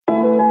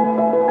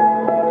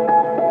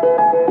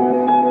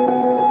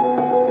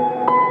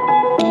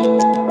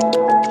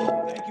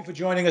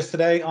joining us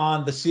today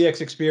on the CX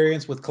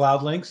Experience with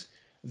CloudLinks.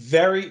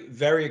 Very,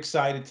 very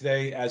excited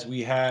today as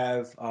we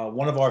have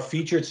one of our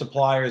featured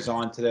suppliers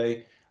on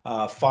today,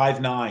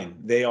 Five9.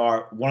 They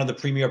are one of the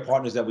premier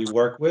partners that we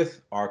work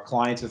with. Our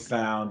clients have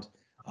found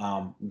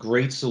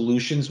great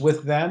solutions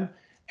with them.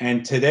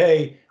 And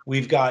today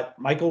we've got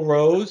Michael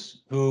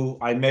Rose, who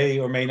I may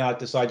or may not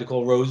decide to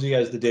call Rosie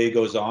as the day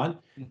goes on.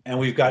 And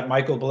we've got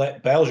Michael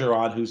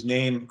Belgeron, whose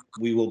name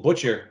we will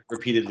butcher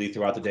repeatedly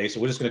throughout the day. So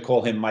we're just going to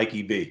call him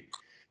Mikey B.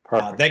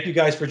 Thank you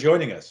guys for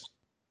joining us.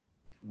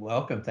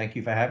 Welcome. Thank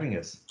you for having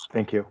us.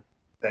 Thank you.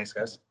 Thanks,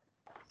 guys.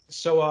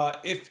 So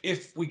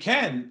if we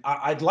can,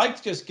 I'd like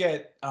to just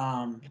get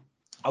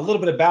a little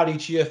bit about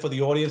each year for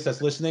the audience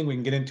that's listening. We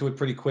can get into it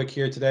pretty quick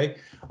here today.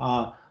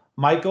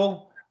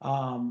 Michael,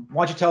 why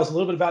don't you tell us a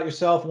little bit about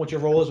yourself and what your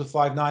role is with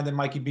Five9, then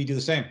Mikey B do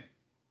the same.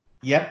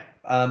 Yep.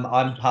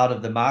 I'm part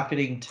of the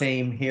marketing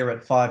team here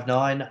at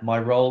Five9. My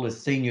role is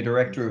Senior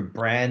Director of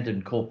Brand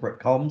and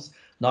Corporate Comms.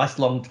 Nice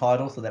long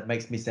title, so that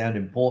makes me sound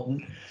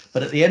important.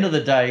 But at the end of the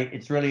day,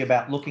 it's really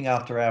about looking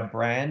after our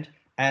brand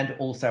and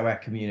also our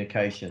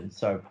communication.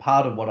 So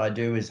part of what I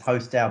do is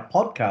host our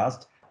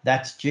podcast,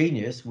 That's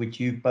Genius, which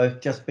you've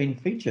both just been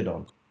featured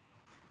on.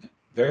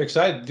 Very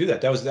excited to do that.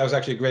 That was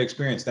actually a great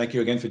experience. Thank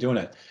you again for doing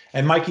it.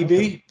 And Mikey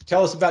B,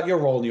 tell us about your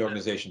role in the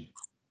organization.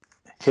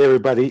 Hey,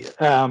 everybody.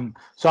 So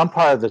I'm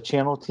part of the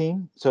channel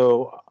team.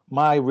 So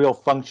my real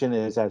function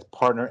is as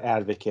partner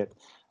advocate.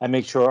 I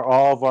make sure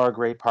all of our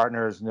great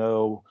partners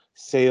know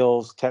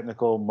sales,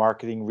 technical,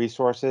 marketing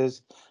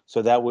resources.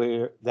 So that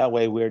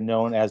way we're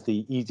known as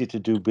the easy to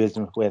do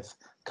business with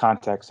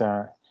contact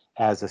center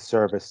as a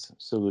service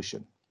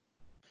solution.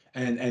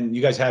 And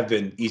you guys have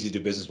been easy to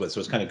do business with, so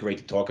it's kind of great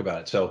to talk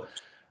about it. So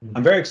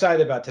I'm very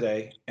excited about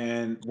today.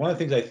 And one of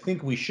the things I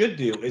think we should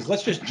do is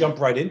let's just jump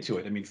right into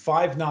it. I mean,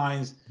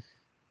 Five9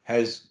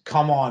 has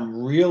come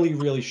on really,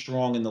 really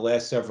strong in the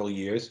last several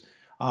years.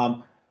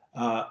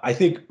 I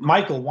think,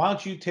 Michael, why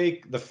don't you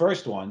take the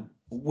first one?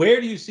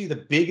 Where do you see the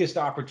biggest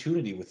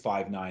opportunity with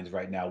Five9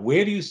 right now?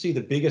 Where do you see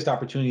the biggest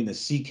opportunity in the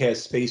CCaaS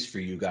space for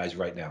you guys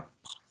right now?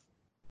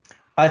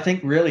 I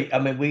think really, I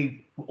mean,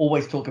 we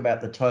always talk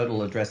about the total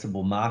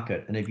addressable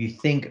market. And if you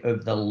think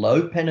of the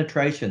low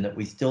penetration that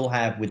we still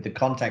have with the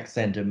contact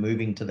center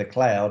moving to the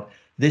cloud,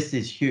 this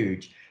is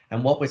huge.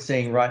 And what we're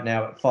seeing right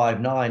now at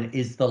Five9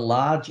 is the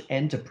large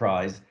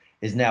enterprise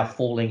is now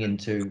falling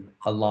into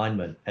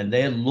alignment and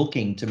they're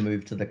looking to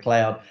move to the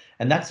cloud.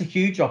 And that's a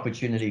huge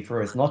opportunity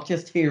for us, not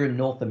just here in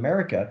North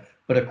America,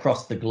 but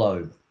across the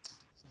globe.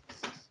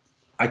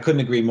 I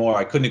couldn't agree more.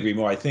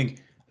 I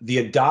think the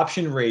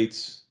adoption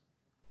rates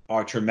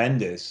are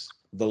tremendous.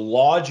 The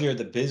larger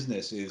the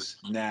business is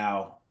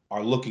now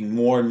are looking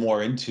more and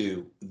more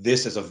into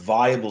this as a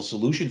viable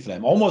solution for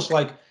them. Almost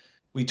like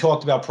we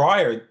talked about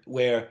prior,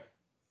 where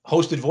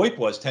hosted VoIP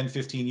was 10,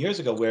 15 years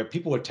ago, where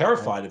people were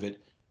terrified of it.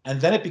 And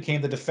then it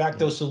became the de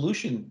facto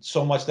solution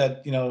so much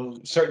that,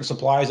 certain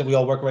suppliers that we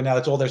all work with right now,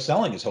 that's all they're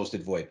selling is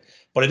hosted VoIP.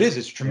 But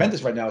it's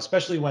tremendous right now,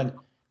 especially when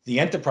the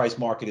enterprise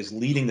market is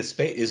leading the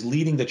space, is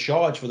leading the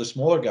charge for the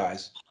smaller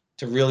guys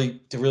to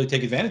really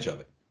take advantage of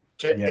it.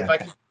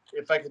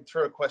 If I could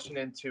throw a question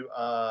into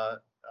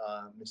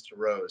Mr.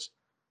 Rose,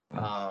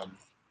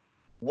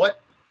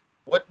 what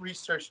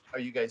research are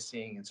you guys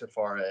seeing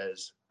insofar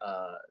as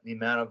the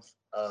amount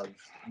of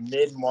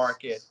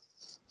mid-market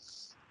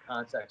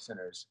contact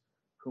centers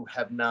who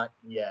have not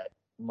yet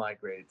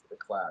migrated to the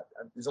cloud?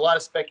 There's a lot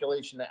of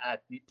speculation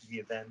at the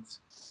events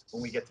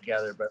when we get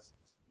together, but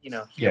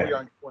here we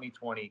are in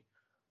 2020.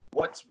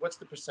 What's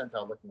the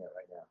percentile looking at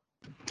right now?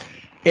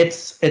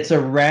 It's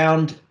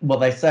around, well,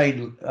 they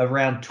say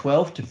around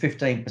 12 to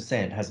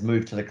 15% has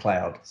moved to the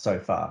cloud so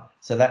far.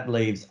 So that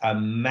leaves a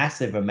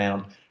massive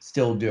amount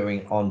still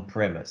doing on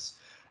premise.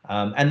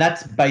 And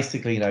that's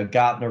basically,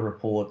 Gartner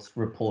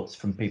reports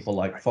from people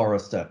like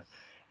Forrester.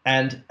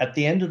 And at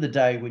the end of the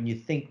day, when you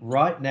think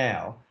right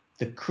now,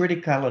 the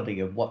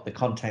criticality of what the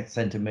contact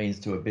center means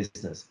to a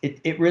business,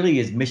 it really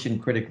is mission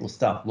critical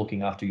stuff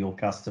looking after your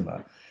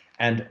customer.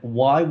 And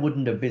why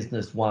wouldn't a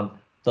business want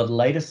the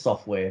latest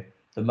software,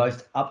 the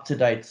most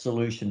up-to-date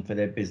solution for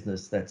their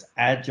business that's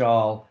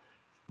agile,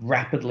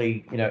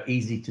 rapidly,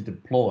 easy to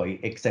deploy,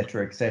 et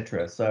cetera, et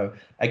cetera. So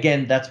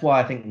again, that's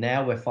why I think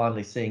now we're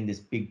finally seeing this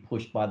big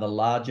push by the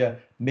larger,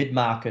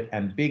 mid-market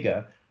and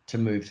bigger to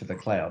move to the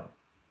cloud.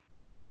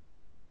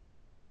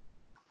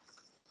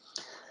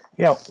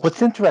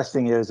 What's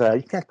interesting is,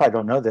 you guys probably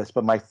don't know this,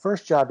 but my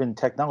first job in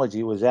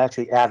technology was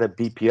actually at a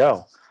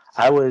BPO.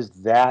 I was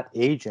that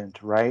agent,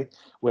 right?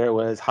 Where it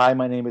was, hi,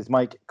 my name is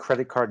Mike,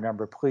 credit card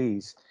number,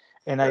 please.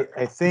 And I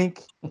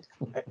think,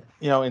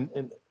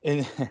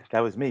 and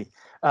that was me.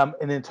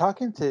 And in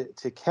talking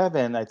to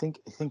Kevin, I think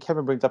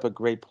Kevin brings up a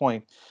great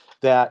point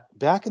that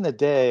back in the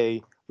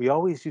day, we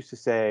always used to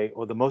say,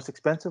 the most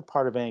expensive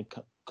part of any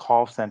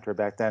call center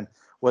back then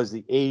was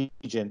the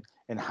agent,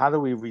 and how do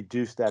we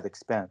reduce that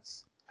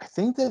expense? I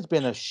think there's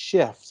been a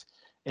shift,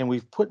 and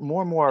we've put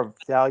more and more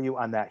value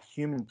on that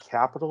human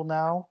capital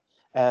now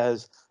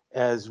as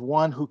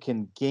one who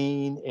can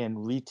gain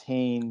and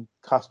retain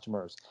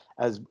customers,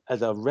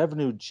 as a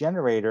revenue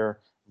generator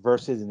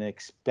versus an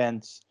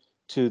expense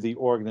to the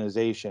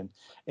organization.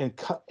 And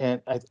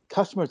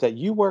customers that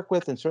you work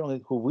with, and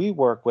certainly who we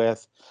work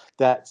with,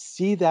 that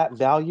see that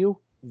value,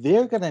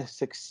 they're going to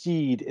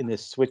succeed in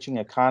this switching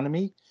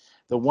economy.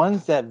 The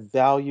ones that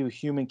value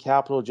human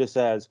capital just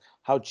as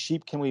how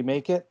cheap can we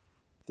make it,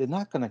 they're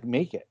not going to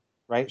make it,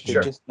 right? Sure.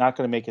 They're just not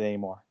going to make it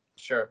anymore.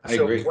 Sure. I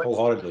agree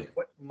wholeheartedly.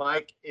 What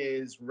Mike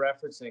is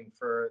referencing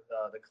for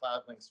the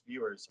CloudLinks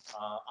viewers,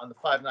 on the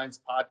Five Nines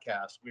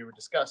podcast, we were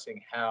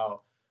discussing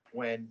how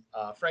when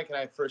Frank and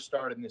I first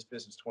started in this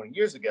business 20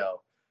 years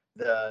ago,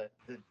 the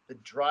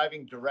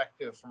driving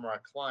directive from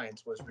our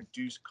clients was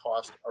reduce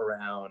cost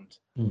around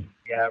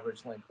the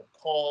average length of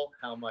call,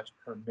 how much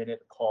per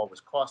minute a call was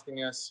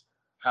costing us,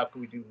 how can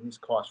we do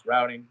least cost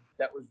routing.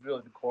 That was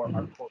really our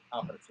core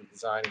competency,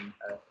 designing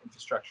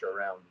infrastructure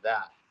around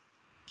that.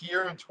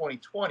 Here in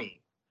 2020,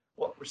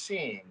 what we're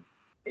seeing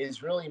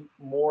is really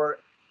more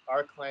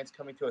our clients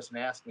coming to us and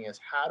asking us,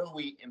 how do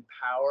we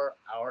empower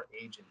our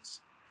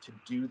agents to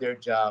do their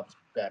jobs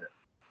better,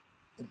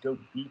 to go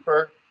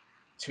deeper,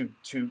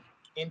 to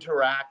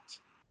interact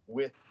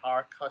with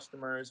our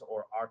customers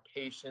or our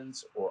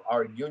patients or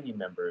our union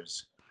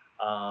members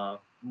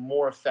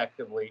more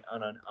effectively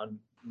on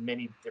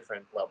many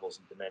different levels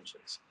and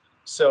dimensions.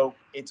 So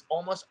it's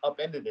almost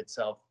upended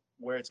itself,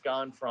 where it's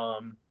gone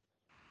from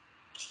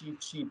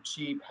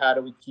cheap, how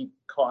do we keep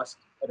costs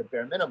at a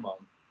bare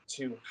minimum,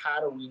 to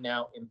how do we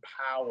now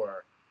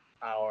empower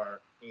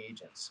our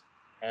agents.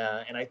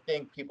 And I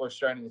think people are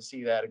starting to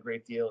see that a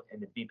great deal in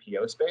the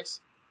BPO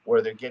space,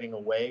 where they're getting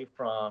away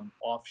from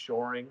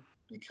offshoring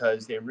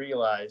because they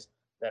realize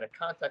that a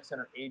contact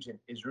center agent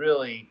is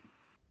really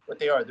what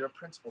they are. They're a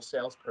principal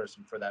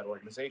salesperson for that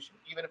organization,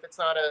 even if it's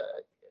not a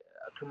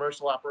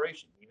commercial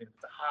operation, even if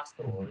it's a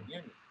hospital or a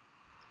union.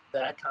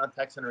 That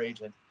contact center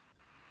agent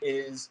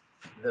is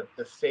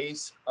the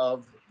face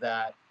of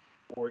that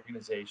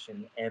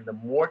organization, and the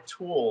more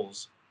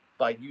tools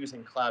by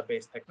using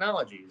cloud-based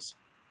technologies,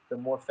 the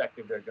more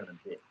effective they're going to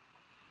be.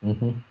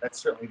 Mm-hmm. That's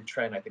certainly the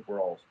trend I think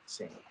we're all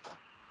seeing.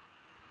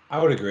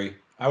 I would agree.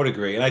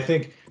 And I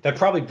think that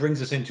probably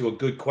brings us into a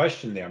good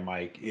question there,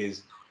 Mike,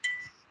 is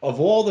of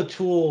all the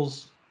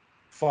tools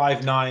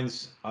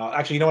Five9's,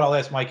 actually, you know what, I'll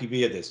ask Mikey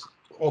via this.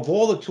 Of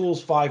all the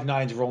tools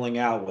Five9's rolling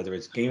out, whether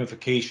it's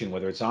gamification,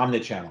 whether it's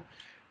omnichannel,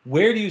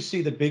 where do you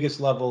see the biggest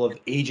level of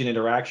agent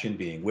interaction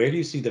being? Where do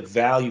you see the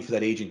value for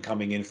that agent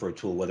coming in for a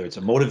tool, whether it's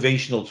a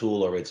motivational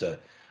tool or it's a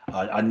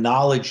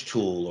knowledge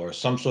tool or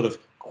some sort of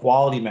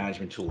quality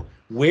management tool?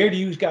 Where do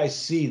you guys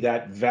see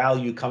that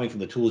value coming from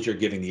the tools you're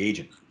giving the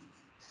agent?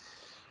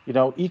 You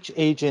know, each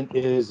agent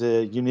is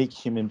a unique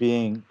human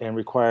being and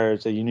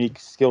requires a unique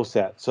skill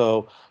set.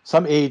 So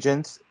some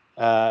agents,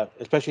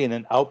 especially in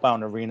an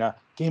outbound arena,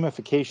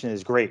 gamification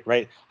is great,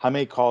 right? How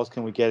many calls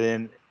can we get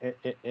in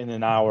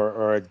an hour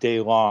or a day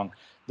long?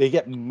 They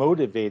get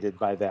motivated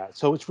by that.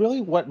 So it's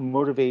really what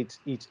motivates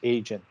each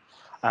agent.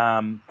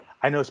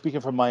 I know, speaking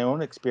from my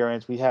own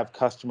experience, we have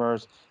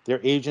customers,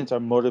 their agents are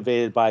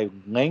motivated by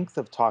length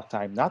of talk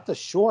time, not the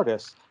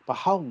shortest, but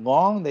how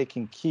long they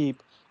can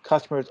keep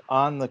customers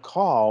on the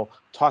call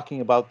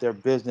talking about their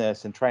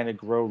business and trying to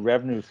grow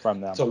revenue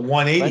from them. It's a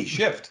 180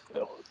 shift.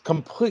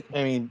 Complete.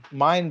 I mean,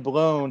 mind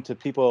blown to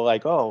people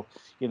like, oh,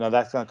 you know,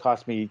 that's going to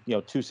cost me,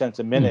 2 cents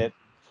a minute.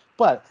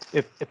 But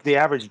if the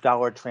average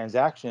dollar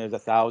transaction is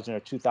 $1,000 or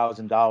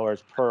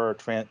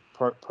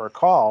 $2,000 per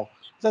call,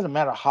 it doesn't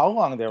matter how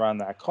long they're on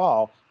that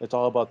call. It's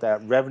all about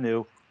that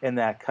revenue and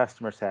that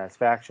customer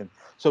satisfaction.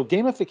 So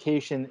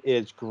gamification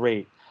is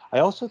great. I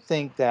also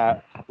think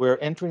that we're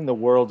entering the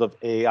world of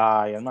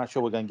AI. I'm not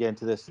sure we're going to get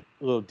into this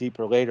a little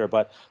deeper later,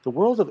 but the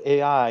world of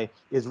AI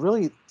is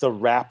really the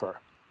wrapper,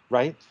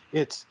 right?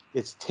 It's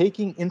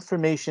taking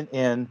information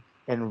in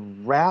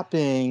and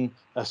wrapping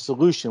a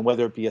solution,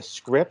 whether it be a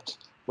script,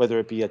 whether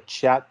it be a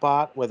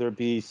chatbot, whether it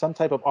be some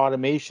type of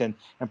automation,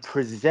 and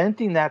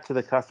presenting that to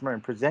the customer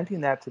and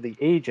presenting that to the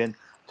agent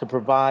to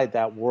provide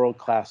that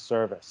world-class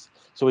service.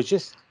 So it's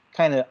just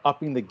kind of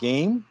upping the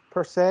game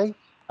per se,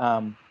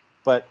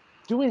 but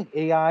doing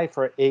AI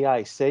for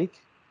AI's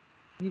sake,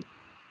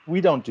 we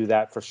don't do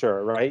that for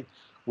sure, right?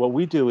 What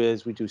we do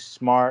is we do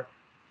smart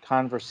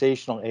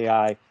conversational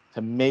AI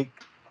to make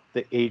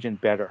the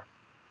agent better.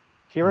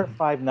 Here at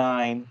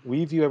Five9,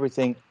 we view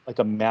everything like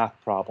a math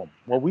problem.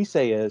 What we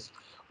say is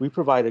we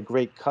provide a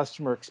great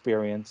customer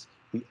experience,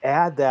 we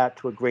add that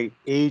to a great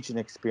agent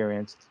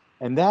experience,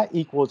 and that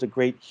equals a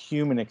great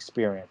human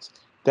experience.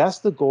 That's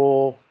the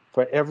goal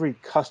for every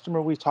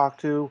customer we talk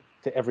to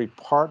every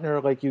partner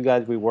like you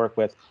guys we work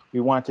with. We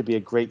want it to be a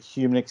great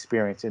human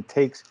experience. It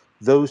takes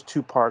those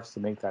two parts to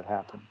make that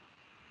happen.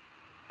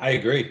 I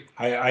agree.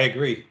 I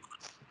agree.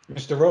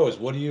 Mr. Rose,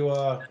 what do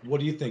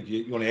you think?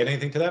 You want to add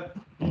anything to that?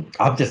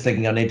 I'm just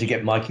thinking I need to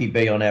get Mikey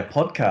B on our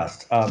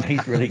podcast.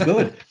 He's really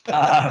good.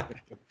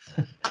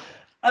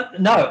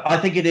 No, I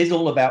think it is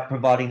all about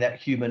providing that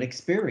human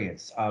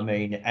experience. I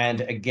mean,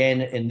 and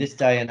again, in this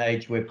day and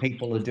age where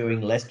people are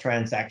doing less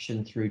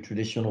transaction through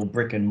traditional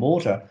brick and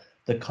mortar,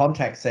 the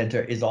contact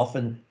center is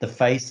often the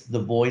face, the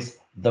voice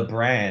the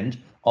brand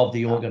of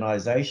the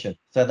organization.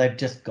 So they've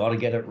just got to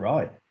get it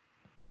right.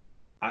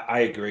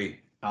 I agree.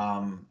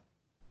 And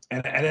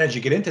as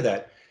you get into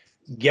that,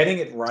 getting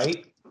it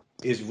right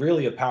is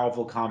really a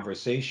powerful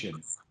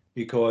conversation,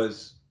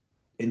 because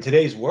in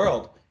today's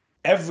world,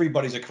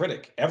 everybody's a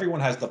critic. Everyone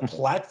has the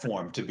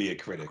platform to be a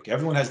critic.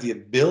 Everyone has the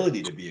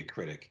ability to be a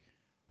critic.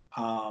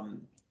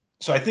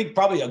 So I think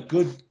probably a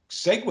good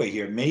segue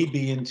here may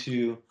be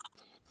into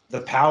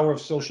the power of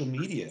social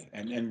media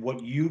and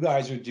what you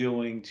guys are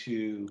doing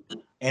to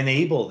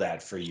enable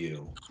that for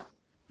you.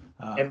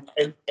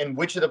 And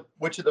which of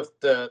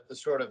the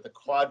sort of the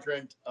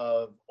quadrant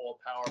of all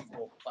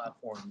powerful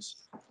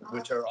platforms,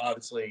 which are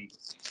obviously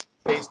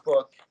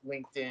Facebook,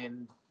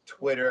 LinkedIn,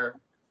 Twitter,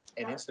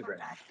 and Instagram,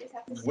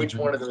 which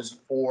one of those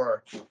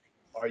four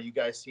are you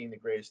guys seeing the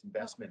greatest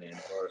investment in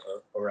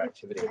or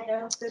activity?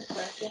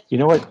 You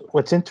know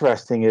what's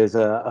interesting is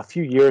a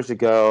few years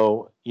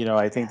ago,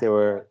 I think they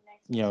were,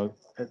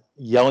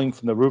 yelling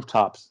from the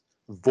rooftops,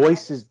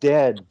 voice is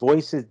dead,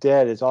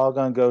 it's all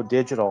going to go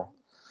digital.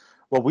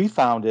 What we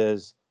found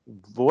is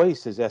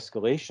voice is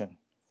escalation.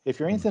 If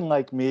you're anything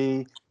like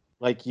me,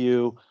 like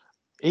you,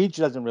 age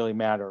doesn't really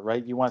matter,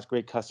 right? You want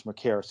great customer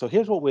care. So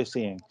here's what we're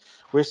seeing.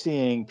 We're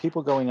seeing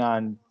people going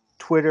on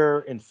Twitter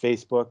and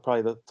Facebook,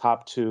 probably the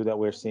top two that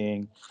we're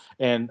seeing,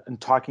 and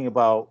talking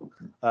about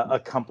a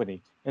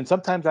company. And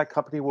sometimes that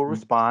company will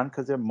respond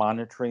because they're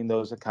monitoring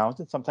those accounts,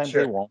 and sometimes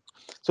they won't.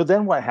 So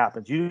then what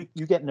happens? You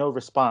get no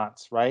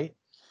response, right?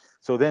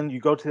 So then you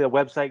go to their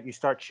website, you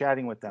start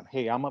chatting with them.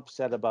 Hey, I'm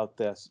upset about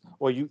this.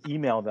 Or you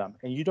email them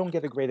and you don't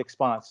get a great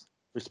response.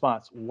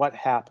 What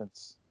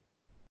happens?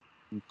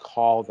 You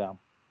call them,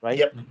 right?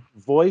 Yep.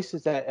 Voice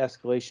is that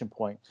escalation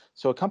point.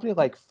 So a company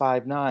like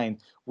Five9,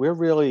 we're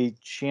really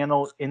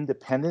channel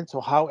independent. So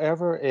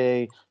however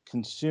a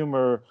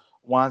consumer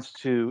wants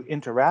to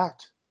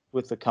interact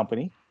with the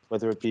company,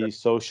 whether it be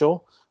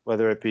social,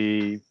 whether it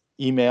be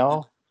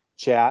email,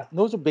 chat,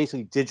 those are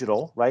basically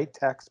digital, right?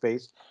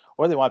 Text-based.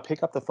 Or they want to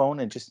pick up the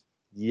phone and just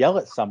yell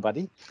at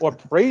somebody or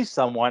praise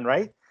someone,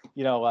 right?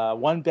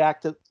 One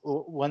back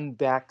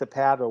to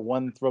pat or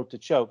one throat to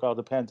choke. All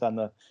depends on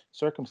the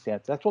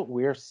circumstance. That's what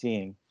we're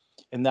seeing.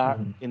 And that,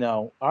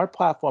 our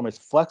platform is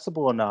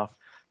flexible enough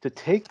to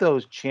take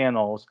those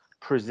channels,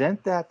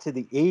 present that to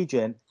the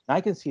agent. And I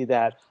can see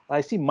that.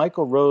 I see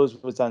Michael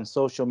Rose was on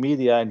social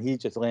media and he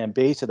just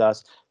lambasted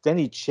us. Then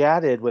he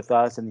chatted with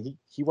us and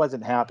he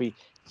wasn't happy.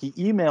 He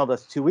emailed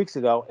us 2 weeks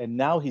ago and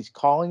now he's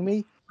calling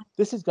me.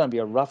 This is going to be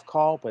a rough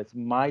call, but it's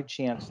my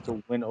chance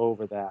to win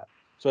over that.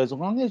 So as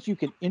long as you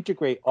can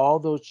integrate all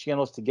those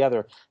channels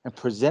together and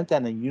present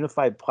that in a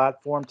unified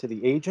platform to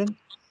the agent,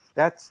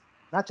 that's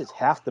not just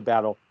half the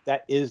battle,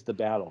 that is the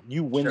battle.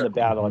 You win the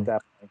battle at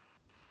that point.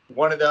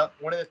 One of the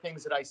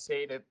things that I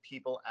say to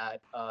people at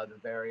the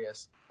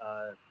various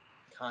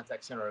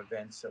contact center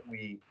events that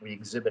we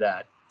exhibit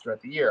at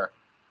throughout the year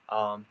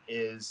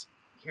is,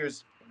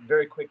 here's a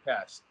very quick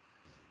pass.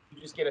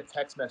 You just get a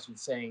text message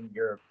saying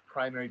your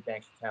primary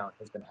bank account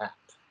has been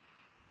hacked.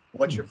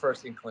 What's your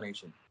first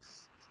inclination?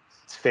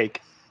 It's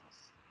fake.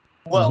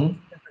 Well,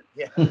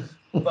 yeah,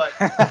 but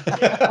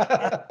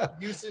if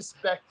you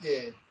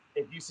suspected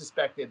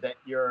that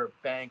your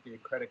bank or your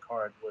credit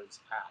card was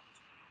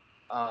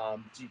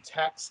hacked, do you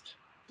text?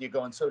 Do you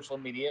go on social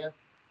media,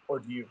 or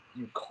do you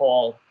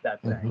call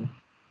that bank?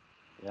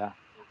 Yeah,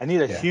 I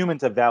need a human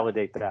to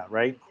validate that,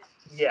 right?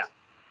 Yeah.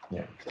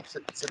 So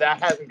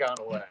that hasn't gone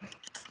away.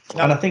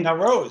 Now,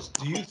 Rose,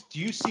 do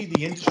you see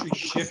the industry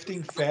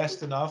shifting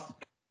fast enough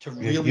to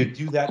really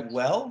do that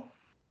well?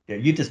 Yeah,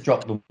 you just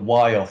dropped the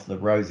Y off the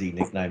Rosie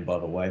nickname, by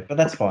the way, but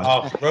that's fine.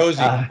 Oh, Rosie,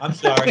 I'm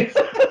sorry.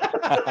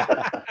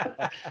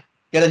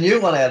 Get a new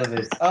one out of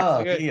this.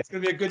 Oh, it's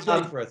gonna be a good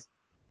day for us.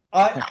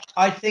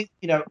 I think,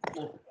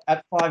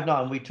 at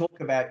Five9, we talk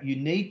about you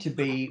need to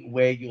be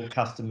where your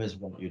customers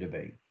want you to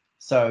be.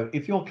 So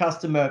if your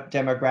customer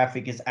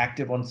demographic is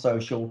active on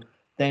social,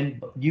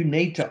 then you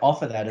need to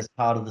offer that as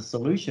part of the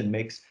solution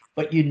mix,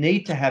 but you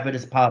need to have it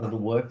as part of the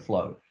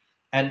workflow.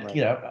 And,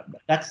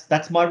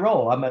 that's my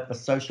role. I'm a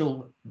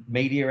social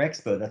media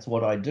expert. That's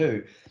what I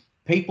do.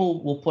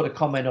 People will put a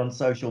comment on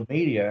social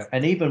media.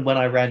 And even when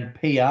I ran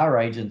PR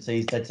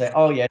agencies, they'd say,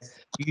 oh, yes,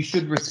 you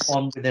should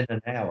respond within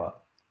an hour.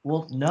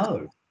 Well,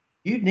 no,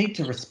 you need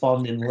to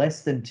respond in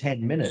less than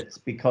 10 minutes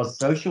because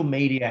social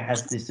media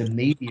has this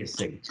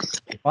immediacy.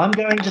 If I'm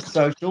going to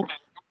social,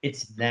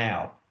 it's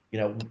now,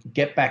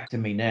 get back to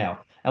me now.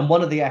 And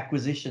one of the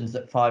acquisitions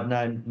that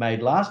Five9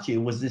 made last year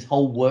was this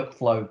whole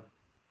workflow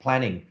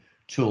planning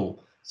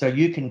tool. So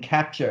you can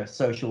capture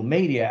social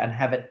media and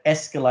have it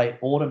escalate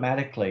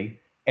automatically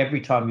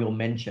every time you're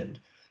mentioned.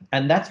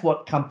 And that's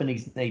what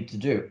companies need to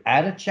do.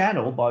 Add a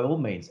channel by all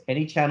means,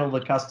 any channel the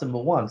customer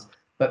wants,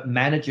 but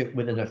manage it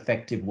with an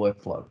effective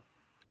workflow.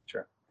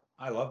 Sure.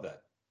 I love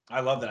that.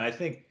 I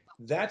think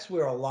that's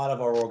where a lot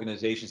of our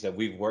organizations that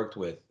we've worked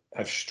with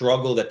have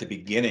struggled at the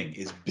beginning,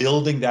 is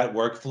building that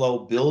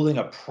workflow, building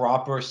a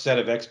proper set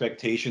of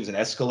expectations and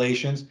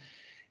escalations.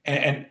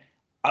 And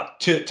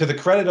to the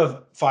credit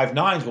of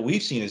Five9's, what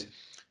we've seen is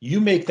You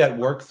make that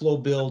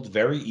workflow build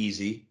very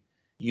easy.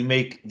 You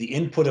make the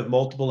input of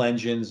multiple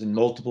engines and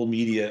multiple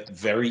media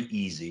very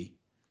easy.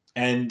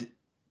 And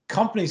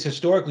companies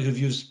historically who've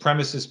used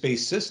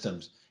premises-based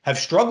systems have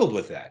struggled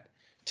with that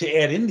to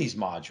add in these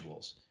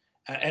modules.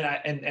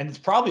 And it's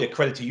probably a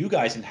credit to you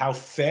guys in how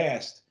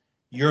fast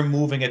you're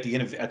moving at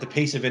the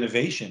pace of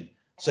innovation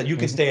so that you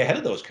can stay ahead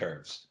of those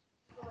curves.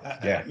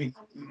 Yeah. I mean,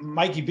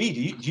 Mikey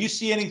B, do you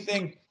see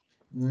anything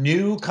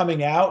new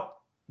coming out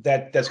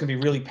that's going to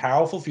be really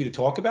powerful for you to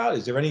talk about?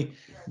 Is there any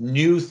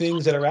new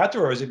things that are out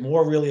there, or is it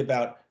more really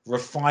about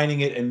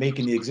refining it and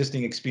making the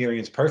existing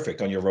experience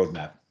perfect on your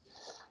roadmap?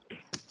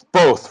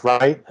 Both,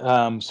 right?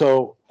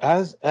 So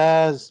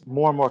as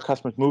more and more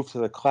customers move to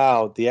the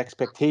cloud, the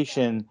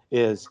expectation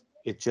is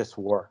it just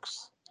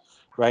works,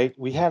 right?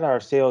 We had our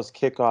sales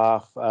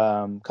kickoff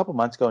a couple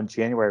months ago in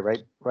January,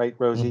 right? Right,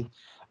 Rosie?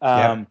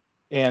 Yeah.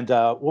 And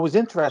what was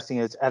interesting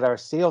is at our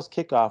sales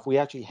kickoff, we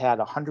actually had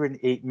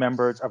 108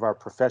 members of our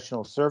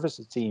professional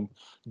services team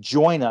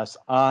join us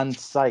on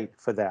site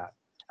for that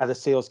at a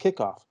sales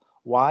kickoff.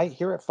 Why?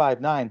 Here at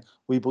Five9,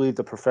 we believe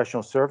the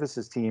professional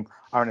services team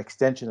are an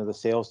extension of the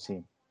sales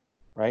team,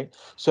 right?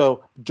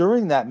 So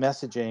during that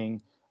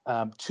messaging,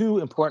 two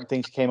important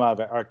things came out of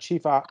it. Our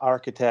chief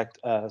architect,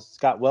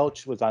 Scott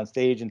Welch, was on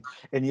stage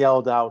and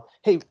yelled out,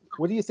 "Hey,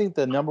 what do you think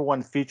the number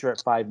one feature at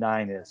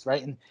Five9 is?"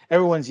 Right? And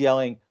everyone's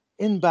yelling,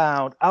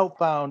 "Inbound,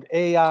 outbound,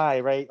 AI,"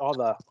 right? All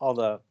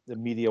the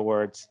media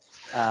words,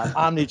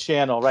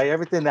 omni-channel, right?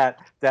 Everything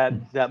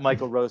that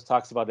Michael Rose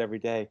talks about every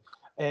day.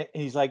 And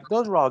he's like,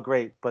 "Those are all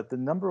great, but the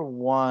number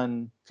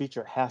one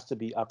feature has to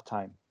be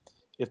uptime.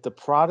 If the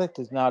product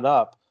is not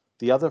up,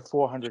 the other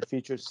 400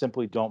 features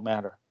simply don't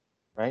matter,"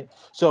 right?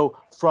 So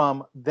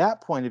from that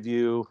point of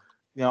view,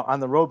 on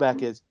the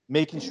roadback is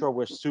making sure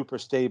we're super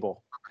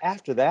stable.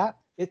 After that,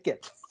 it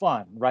gets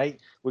fun, right?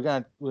 We're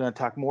gonna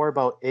talk more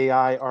about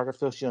AI,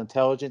 artificial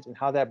intelligence, and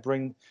how that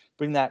bring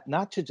that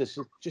not to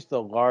just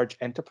the large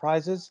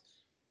enterprises,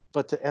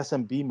 but to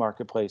SMB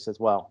marketplace as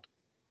well.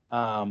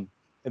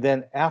 And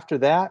then after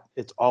that,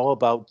 it's all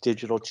about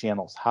digital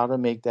channels, how to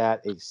make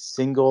that a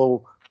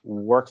single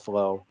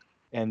workflow,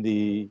 and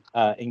the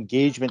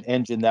engagement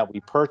engine that we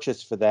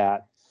purchased for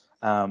that.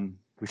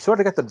 We sort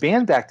of got the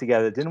band back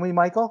together, didn't we,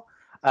 Michael?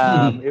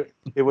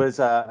 It was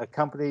a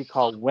company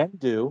called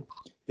Whendu.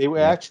 They were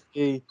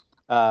actually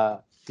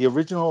the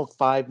original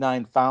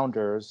Five9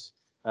 founders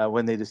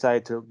when they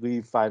decided to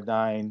leave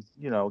Five9,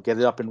 get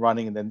it up and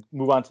running and then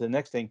move on to the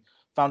next thing,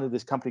 founded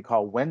this company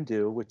called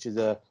Whendu, which is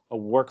a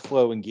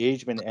workflow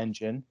engagement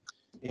engine.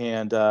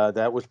 And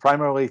that was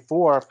primarily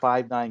for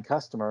Five9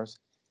 customers.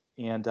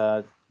 And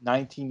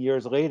 19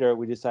 years later,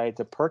 we decided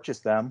to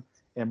purchase them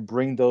and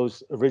bring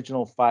those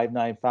original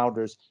Five9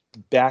 founders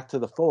back to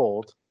the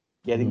fold,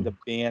 getting the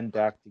band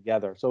back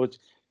together. So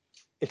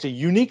it's a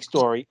unique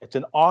story. It's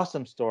an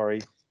awesome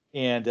story.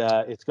 And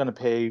it's going to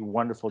pay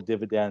wonderful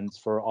dividends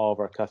for all of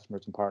our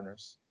customers and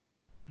partners.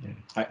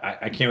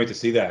 I can't wait to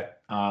see that.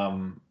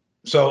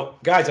 So,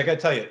 guys, I got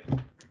to tell you,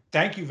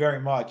 thank you very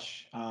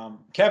much.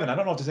 Kevin, I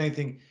don't know if there's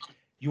anything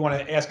you want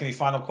to ask, any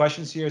final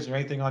questions here. Is there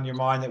anything on your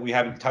mind that we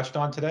haven't touched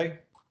on today?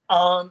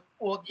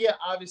 Well, yeah,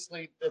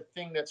 obviously the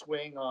thing that's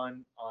weighing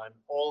on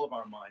all of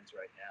our minds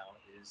right now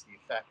is the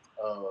effect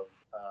of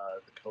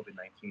the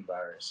COVID-19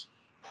 virus.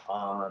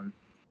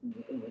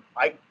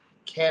 I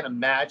can't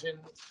imagine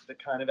the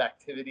kind of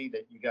activity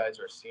that you guys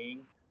are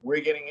seeing. We're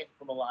getting it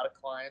from a lot of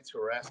clients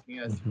who are asking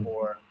us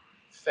for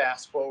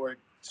fast forward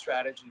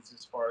strategies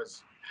as far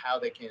as how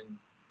they can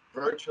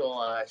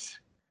virtualize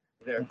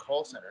their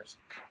call centers,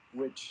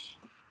 which,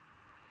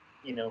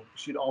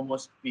 should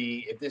almost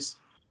be, if this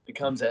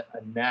becomes a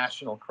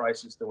national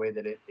crisis the way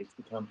that it's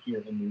become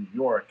here in New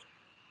York,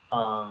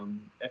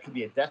 that could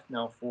be a death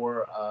knell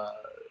for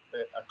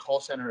a call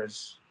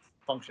center's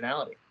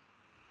functionality.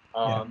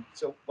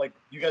 So, like,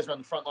 you guys are on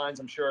the front lines,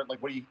 I'm sure.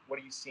 Like, what are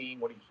you seeing?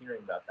 What are you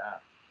hearing about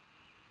that?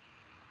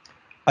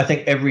 I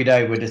think every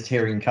day we're just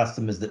hearing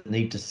customers that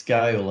need to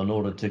scale in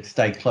order to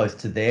stay close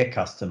to their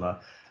customer.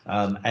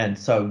 And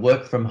so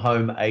work from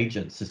home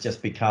agents has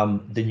just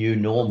become the new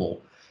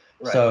normal.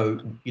 Right. So,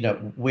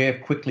 we're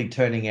quickly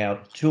turning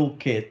out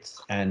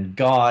toolkits and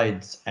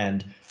guides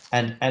and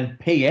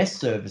PS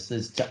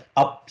services to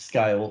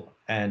upscale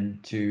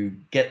and to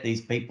get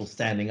these people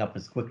standing up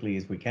as quickly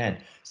as we can.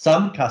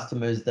 Some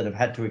customers that have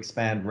had to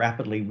expand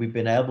rapidly, we've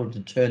been able to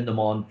turn them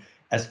on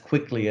as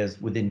quickly as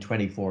within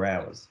 24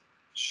 hours.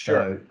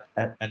 Sure.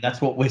 So, and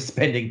that's what we're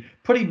spending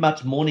pretty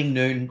much morning,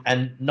 noon,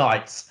 and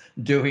nights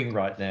doing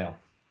right now.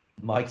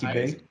 Mikey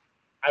B?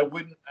 I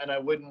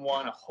wouldn't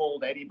want to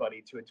hold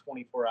anybody to a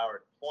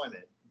 24-hour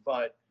deployment,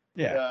 but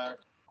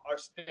our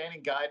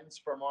standing guidance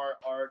from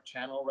our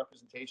channel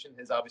representation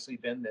has obviously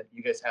been that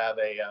you guys have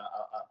a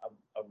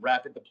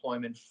rapid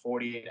deployment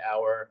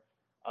 48-hour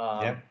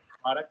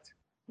product,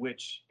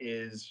 which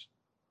is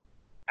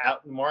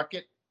out in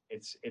market.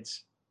 It's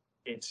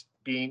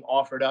being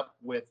offered up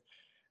with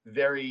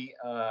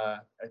a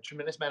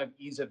tremendous amount of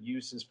ease of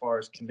use as far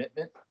as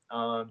commitment.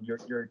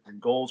 Your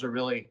goals are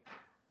really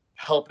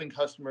helping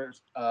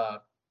customers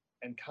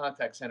and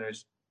contact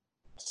centers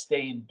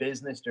stay in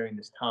business during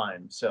this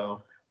time.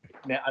 So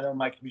now, I don't know,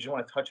 Mike, if you just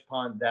want to touch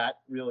upon that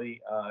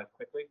really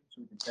quickly,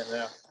 so we can send it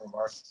out to some of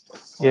our.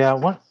 Yeah,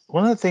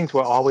 one of the things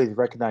we're always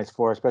recognized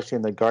for, especially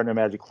in the Gartner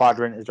Magic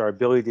Quadrant, is our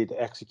ability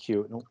to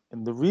execute.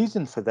 And the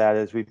reason for that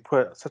is we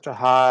put such a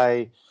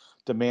high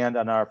demand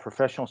on our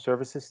professional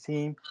services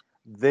team.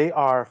 They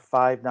are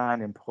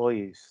 5-9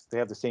 employees. They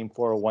have the same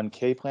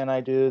 401k plan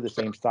I do, the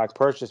same stock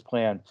purchase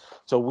plan.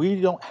 So we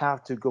don't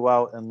have to go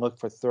out and look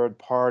for third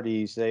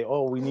parties, say,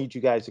 oh, we need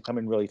you guys to come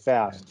in really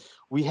fast.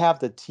 We have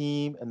the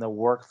team and the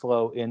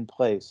workflow in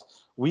place.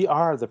 We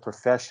are the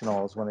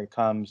professionals when it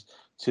comes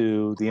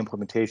to the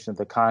implementation of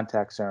the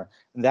contact center.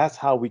 And that's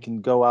how we can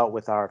go out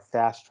with our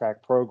fast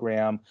track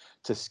program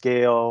to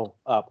scale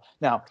up.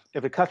 Now,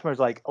 if a customer is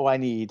like, oh, I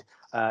need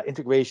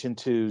integration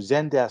to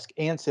Zendesk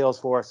and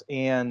Salesforce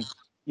and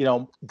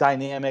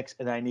Dynamics,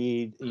 and I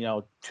need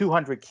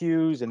 200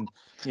 queues and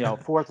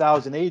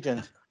 4,000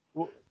 agents,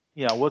 we'll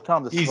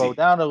tell them to slow Easy.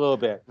 down a little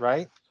bit,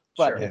 right?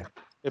 But Sure.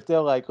 if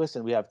they're like,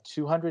 listen, we have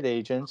 200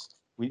 agents,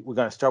 we're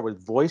going to start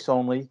with voice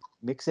only,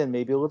 mix in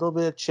maybe a little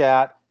bit of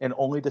chat, and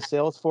only to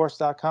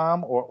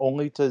Salesforce.com or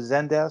only to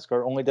Zendesk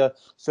or only to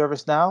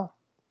ServiceNow,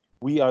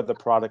 we are the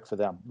product for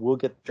them. We'll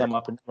get them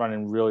up and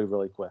running really,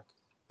 really quick.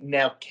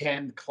 Now,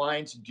 can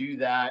clients do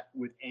that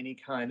with any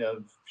kind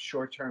of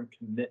short-term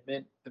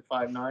commitment to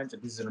 5.9s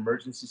if this is an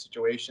emergency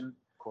situation?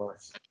 Of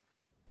course.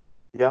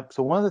 Yep.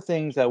 So one of the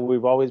things that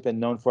we've always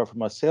been known for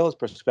from a sales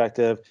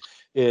perspective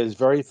is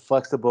very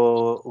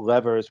flexible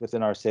levers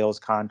within our sales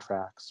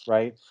contracts,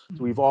 right?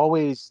 So we've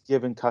always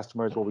given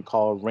customers what we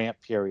call a ramp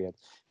period.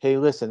 Hey,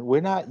 listen,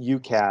 we're not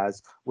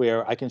UCaaS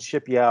where I can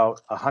ship you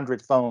out 100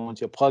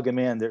 phones, you plug them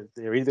in,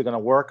 they're either going to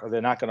work or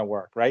they're not going to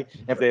work, right?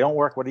 And if they don't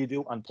work, what do?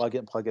 Unplug it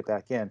and plug it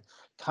back in.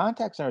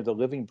 Contact center is a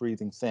living,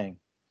 breathing thing.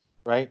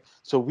 Right?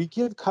 So we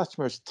give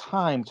customers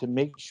time to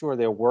make sure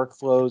their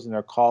workflows and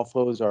their call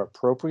flows are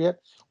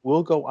appropriate.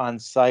 We'll go on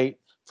site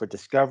for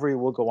discovery.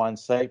 We'll go on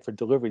site for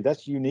delivery.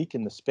 That's unique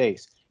in the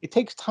space. It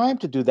takes time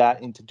to do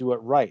that and to do it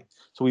right.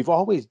 So we've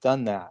always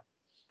done that.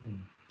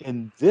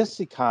 In this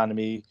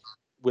economy,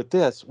 with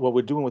this, what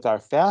we're doing with our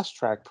fast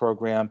track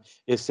program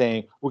is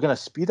saying we're going to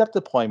speed up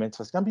deployment.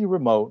 So it's going to be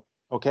remote,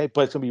 okay?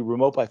 But it's going to be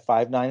remote by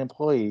 5-9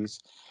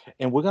 employees.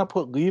 And we're going to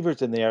put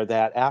levers in there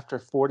that after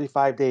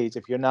 45 days,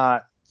 if you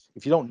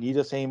don't need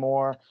us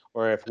anymore,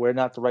 or if we're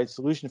not the right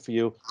solution for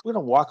you, we're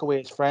going to walk away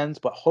as friends,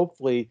 but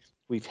hopefully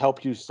we've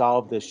helped you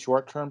solve this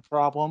short-term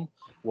problem.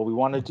 What we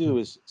want to do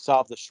is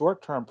solve the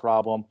short-term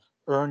problem,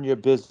 earn your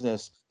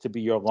business to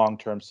be your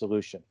long-term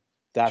solution.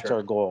 That's Sure.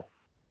 our goal.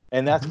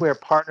 And that's where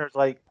partners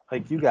like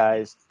you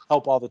guys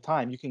help all the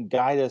time. You can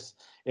guide us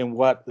in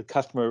what the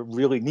customer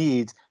really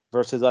needs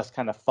versus us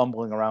kind of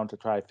fumbling around to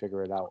try to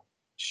figure it out.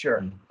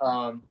 Sure.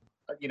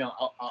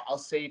 I'll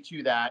say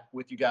to that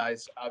with you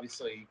guys,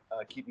 obviously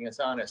keeping us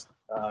honest.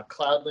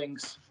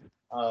 CloudLinks,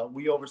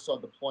 we oversaw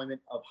deployment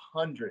of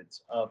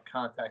hundreds of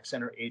contact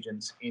center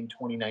agents in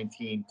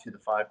 2019 to the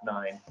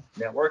 5.9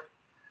 network.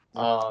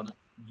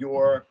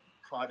 Your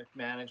product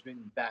management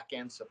and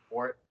back-end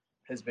support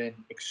has been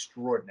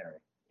extraordinary.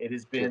 It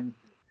has been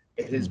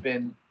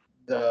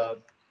the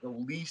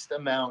least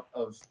amount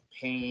of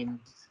pain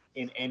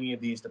in any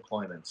of these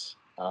deployments.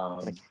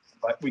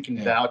 But we can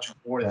vouch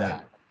for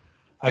that.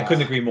 I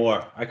couldn't agree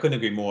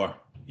more.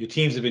 Your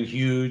teams have been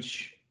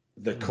huge.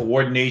 The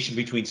coordination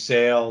between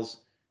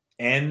sales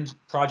and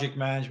project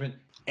management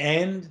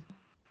and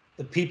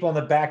the people on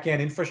the back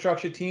end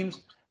infrastructure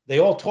teams, they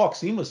all talk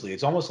seamlessly.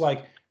 It's almost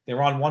like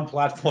they're on one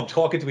platform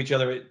talking to each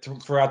other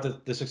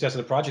throughout the success of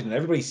the project, and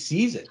everybody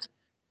sees it.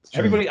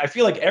 I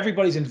feel like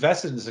everybody's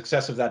invested in the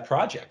success of that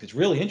project. It's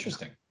really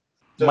interesting.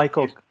 So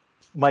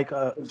Mike,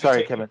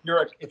 sorry, Kevin.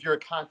 If you're a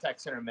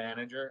contact center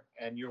manager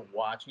and you're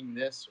watching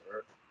this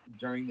or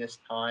during this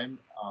time,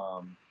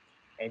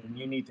 and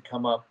you need to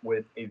come up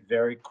with a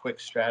very quick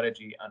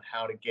strategy on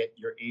how to get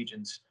your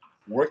agents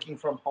working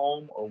from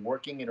home or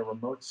working in a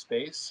remote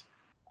space,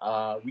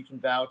 we can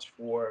vouch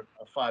for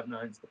a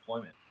 5.9's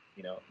deployment.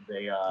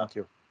 Thank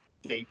you.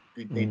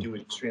 They do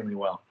it extremely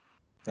well.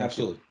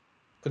 Absolutely.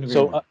 Couldn't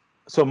agree more.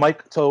 So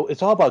Mike,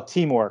 it's all about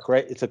teamwork,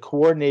 right? It's a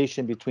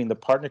coordination between the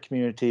partner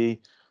community,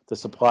 the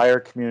supplier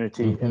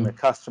community, and the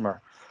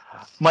customer.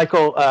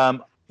 Michael,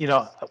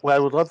 what I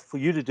would love for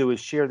you to do is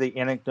share the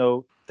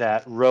anecdote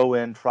that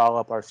Rowan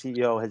Trollope, our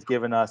CEO, has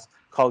given us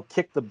called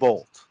 "Kick the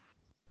Bolt."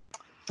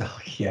 Oh,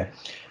 yeah.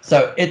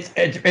 So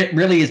it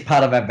really is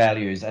part of our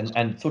values,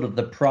 and sort of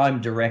the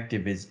prime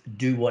directive is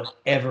do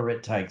whatever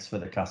it takes for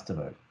the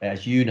customer.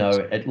 As you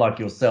know, like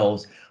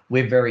yourselves,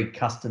 we're very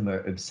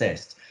customer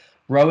obsessed.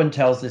 Rowan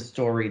tells this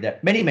story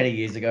that many, many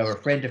years ago, a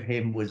friend of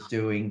him was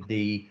doing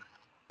the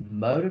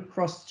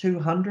Motocross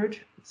 200.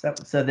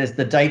 So there's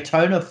the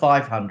Daytona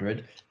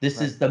 500.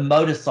 This is the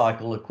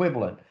motorcycle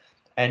equivalent.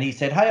 And he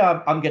said, hey,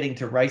 I'm getting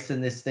to race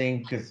in this thing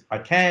because I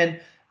can.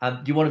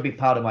 Do you want to be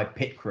part of my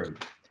pit crew?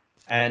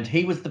 And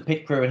he was the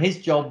pit crew, and his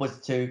job was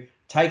to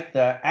take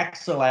the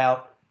axle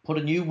out, put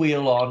a new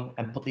wheel on,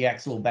 and put the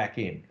axle back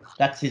in.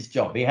 That's his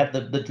job. He had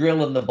the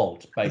drill and the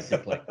bolt,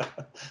 basically.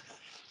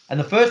 And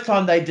the first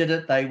time they did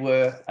it, they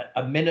were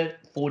a minute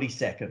 40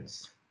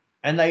 seconds.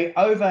 And they,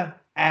 over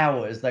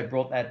hours, they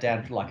brought that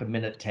down to like a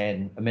minute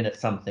 10, a minute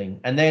something.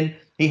 And then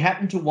he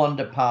happened to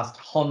wander past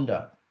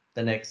Honda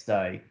the next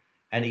day,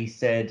 and he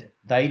said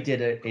they did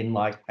it in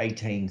like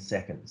 18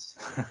 seconds.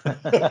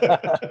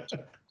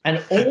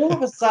 And all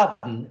of a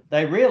sudden,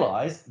 they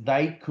realized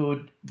they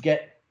could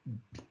get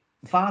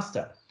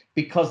faster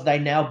because they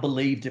now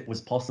believed it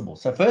was possible.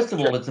 So first of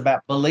all, it's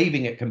about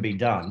believing it can be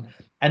done,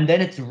 and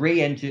then it's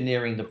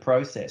re-engineering the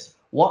process.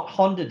 What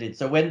Honda did,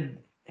 so when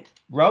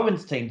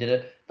Rowan's team did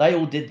it, they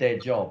all did their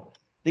job.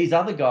 These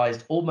other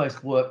guys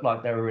almost worked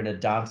like they were in a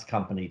dance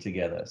company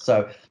together.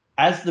 So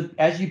as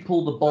you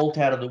pull the bolt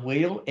out of the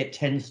wheel, it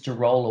tends to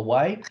roll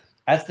away.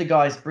 As the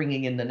guy's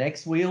bringing in the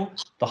next wheel,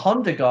 the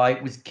Honda guy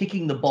was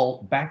kicking the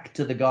bolt back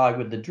to the guy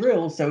with the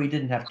drill so he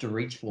didn't have to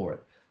reach for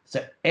it.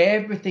 So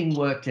everything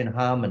worked in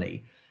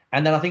harmony.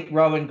 And then I think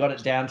Rowan got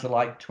it down to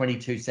like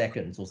 22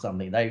 seconds or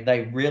something.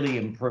 They really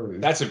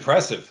improved. That's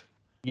impressive.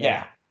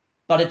 Yeah.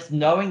 But it's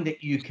knowing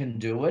that you can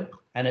do it,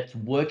 and it's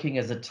working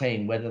as a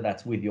team, whether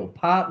that's with your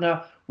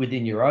partner,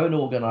 within your own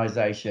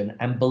organization,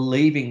 and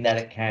believing that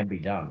it can be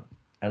done.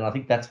 And I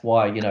think that's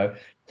why, you know,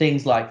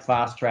 things like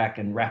fast track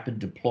and rapid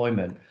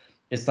deployment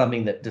is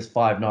something that just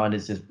Five9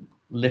 is just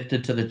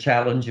lifted to the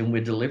challenge, and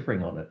we're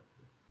delivering on it.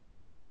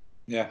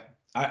 Yeah,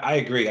 I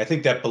agree. I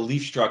think that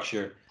belief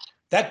structure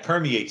that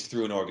permeates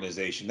through an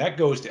organization. That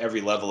goes to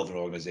every level of an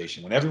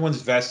organization. When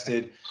everyone's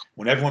vested,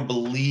 when everyone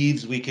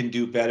believes we can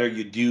do better,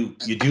 you do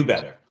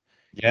better.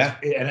 Yeah.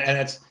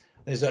 And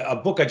there's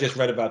a book I just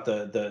read about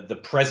the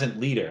present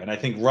leader, and I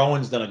think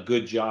Rowan's done a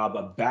good job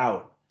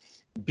about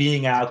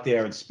being out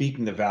there and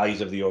speaking the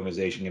values of the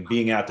organization and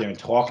being out there and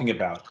talking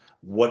about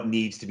what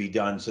needs to be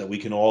done so that we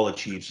can all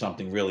achieve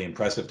something really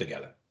impressive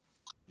together.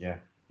 Yeah,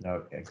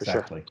 no,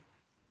 exactly.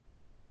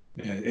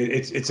 Yeah,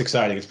 it's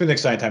exciting. It's been an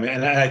exciting time,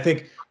 and I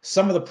think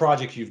some of the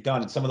projects you've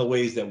done and some of the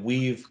ways that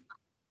we've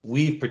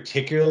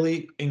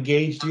particularly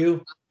engaged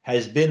you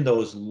has been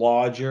those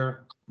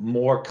larger,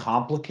 more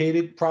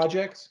complicated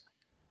projects.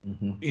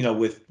 Mm-hmm. You know,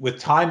 with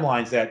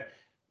timelines that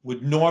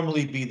would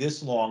normally be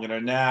this long and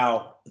are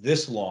now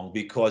this long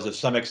because of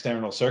some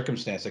external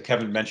circumstance that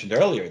Kevin mentioned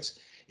earlier.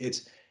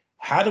 It's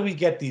how do we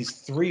get these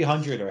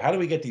 300 or how do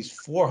we get these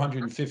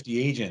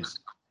 450 agents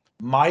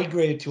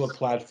migrated to a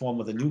platform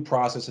with a new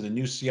process and a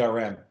new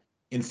CRM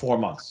in 4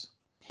 months?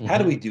 Mm-hmm. How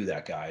do we do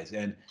that, guys?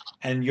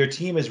 And your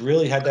team has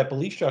really had that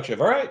belief structure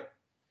of, all right,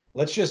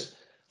 let's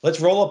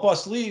roll up our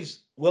sleeves.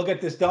 We'll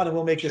get this done and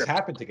we'll make this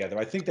happen together.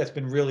 I think that's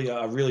been really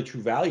a really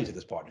true value to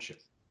this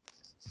partnership.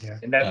 Yeah,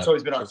 and that's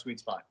always been our sweet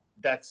spot.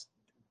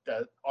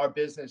 Our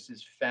business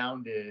is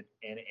founded,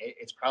 and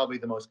it's probably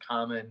the most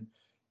common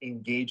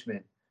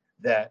engagement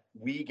that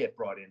we get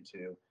brought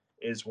into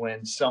is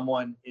when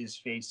someone is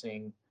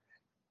facing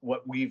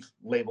what we've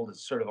labeled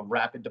as sort of a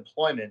rapid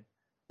deployment,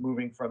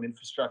 moving from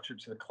infrastructure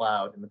to the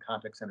cloud in the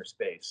contact center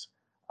space.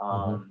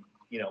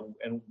 You know,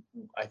 and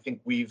I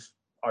think we've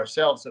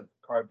ourselves have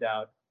carved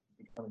out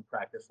becoming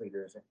practice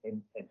leaders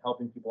and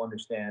helping people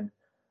understand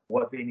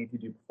what they need to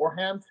do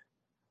beforehand,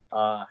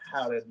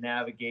 how to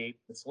navigate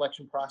the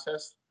selection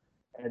process,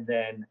 and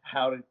then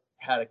how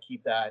to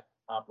keep that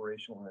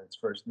operational in its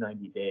first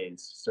 90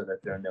 days so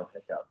that there are no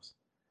hiccups.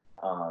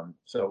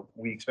 So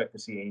we expect to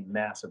see a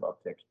massive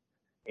uptick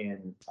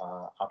in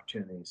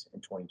opportunities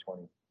in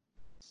 2020.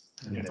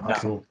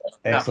 Cool.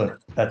 Excellent.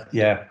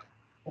 Yeah.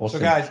 Awesome.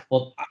 So guys,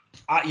 well,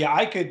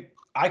 I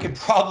could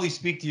probably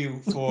speak to you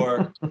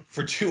for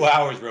 2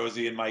 hours,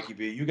 Rosie and Mikey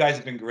B. You guys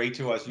have been great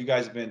to us. You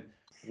guys have been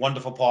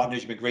wonderful partners.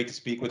 You've been great to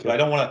speak with. But I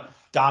don't want to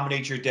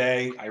dominate your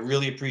day. I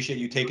really appreciate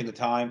you taking the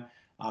time.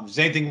 Is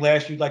there anything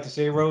last you'd like to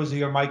say,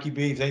 Rosie or Mikey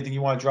B? Is there anything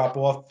you want to drop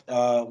off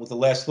with the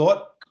last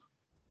thought?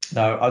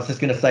 No, I was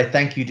just going to say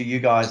thank you to you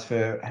guys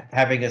for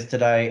having us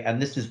today.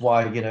 And this is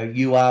why, you know,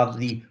 you are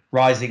the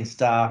rising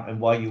star and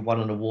why you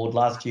won an award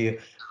last year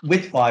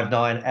with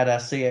Five9 at our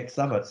CX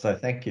Summit. So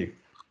thank you.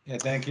 Yeah,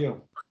 thank you.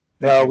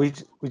 No, we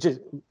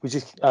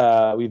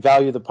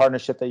value the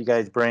partnership that you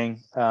guys bring.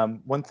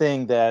 One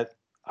thing that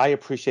I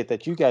appreciate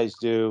that you guys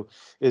do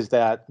is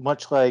that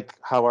much like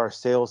how our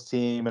sales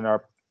team and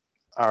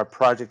our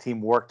project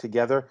team work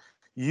together,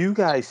 you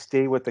guys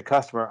stay with the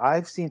customer.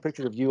 I've seen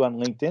pictures of you on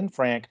LinkedIn,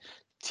 Frank,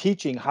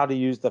 teaching how to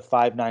use the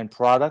Five9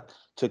 product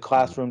to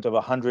classrooms of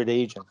 100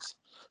 agents.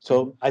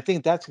 So I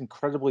think that's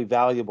incredibly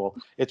valuable.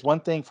 It's one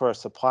thing for a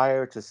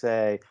supplier to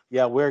say,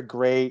 yeah, we're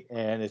great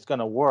and it's going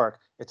to work.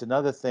 It's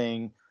another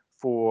thing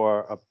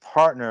for a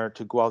partner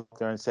to go out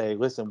there and say,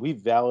 listen, we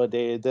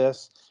validated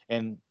this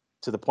and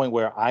to the point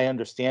where I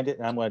understand it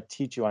and I'm going to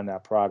teach you on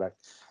that product.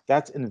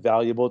 That's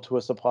invaluable to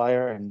a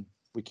supplier, and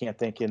we can't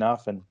thank you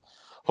enough. And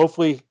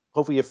hopefully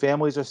your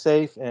families are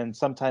safe, and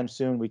sometime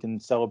soon we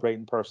can celebrate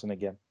in person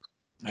again.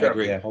 I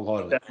agree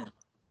wholeheartedly.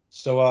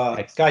 So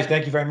guys,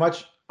 thank you very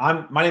much.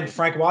 My name is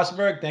Frank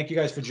Wassenberg. Thank you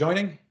guys for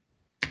joining.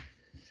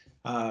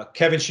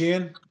 Kevin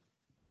Sheehan,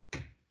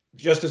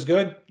 just as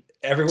good.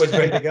 Everyone's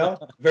ready to go.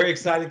 Very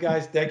excited,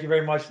 guys. Thank you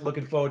very much.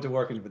 Looking forward to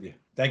working with you.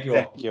 Thank you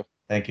all. Thank you.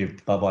 Thank you.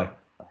 Bye-bye.